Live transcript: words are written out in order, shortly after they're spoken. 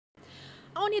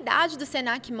A unidade do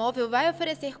Senac Movel vai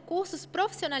oferecer cursos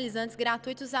profissionalizantes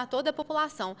gratuitos a toda a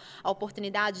população. A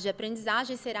oportunidade de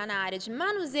aprendizagem será na área de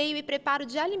manuseio e preparo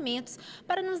de alimentos.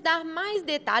 Para nos dar mais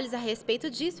detalhes a respeito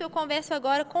disso, eu converso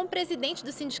agora com o presidente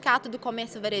do Sindicato do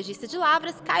Comércio Varejista de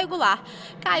Lavras, Caio Goulart.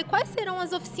 Caio, quais serão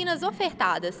as oficinas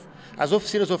ofertadas? As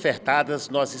oficinas ofertadas,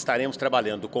 nós estaremos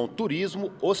trabalhando com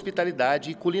turismo,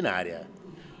 hospitalidade e culinária.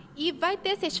 E vai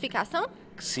ter certificação?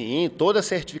 Sim, todas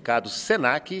certificados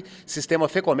Senac, Sistema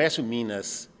Fê Comércio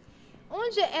Minas.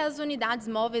 Onde as unidades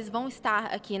móveis vão estar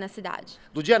aqui na cidade?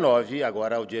 Do dia 9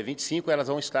 agora ao dia 25, elas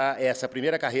vão estar, essa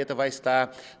primeira carreta vai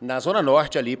estar na Zona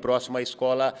Norte, ali próximo à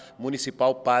Escola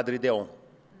Municipal Padre Deon.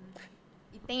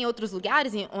 Tem outros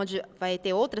lugares onde vai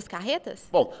ter outras carretas?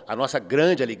 Bom, a nossa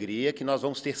grande alegria é que nós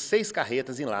vamos ter 6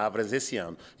 carretas em Lavras esse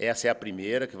ano. Essa é a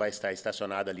primeira que vai estar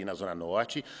estacionada ali na Zona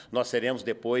Norte. Nós teremos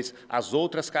depois as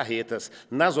outras carretas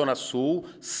na Zona Sul,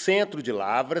 centro de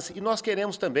Lavras, e nós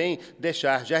queremos também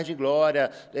deixar Jardim Glória,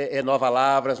 Nova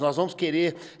Lavras.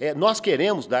 Nós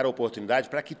queremos dar a oportunidade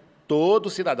para que todo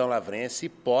cidadão lavrense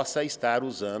possa estar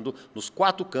usando nos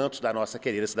 4 cantos da nossa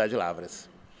querida cidade de Lavras.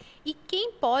 E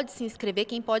quem pode se inscrever,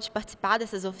 quem pode participar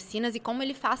dessas oficinas e como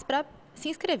ele faz para se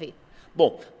inscrever?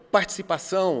 Bom,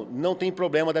 participação não tem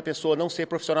problema da pessoa não ser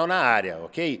profissional na área,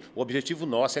 ok? O objetivo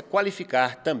nosso é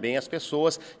qualificar também as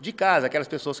pessoas de casa, aquelas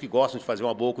pessoas que gostam de fazer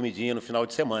uma boa comidinha no final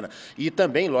de semana. E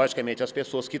também, logicamente, as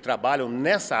pessoas que trabalham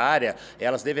nessa área,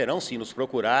 elas deverão sim nos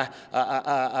procurar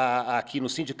aqui no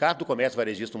Sindicato do Comércio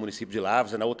Varejista do município de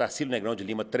Lavras, na Otacílio Negrão de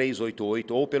Lima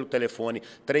 388, ou pelo telefone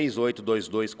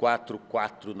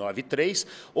 38224493,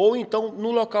 ou então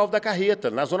no local da carreta,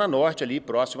 na Zona Norte, ali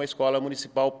próximo à Escola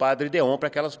Municipal Padre Deon, para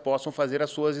que elas possam fazer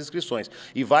as suas inscrições.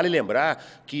 E vale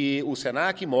lembrar que o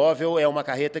Senac Móvel é uma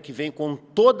carreta que vem com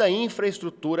toda a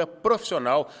infraestrutura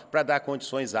profissional para dar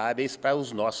condições hábeis para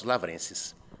os nossos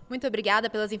lavrenses. Muito obrigada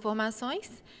pelas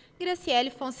informações. Graciele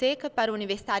Fonseca para o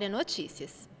Universitária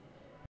Notícias.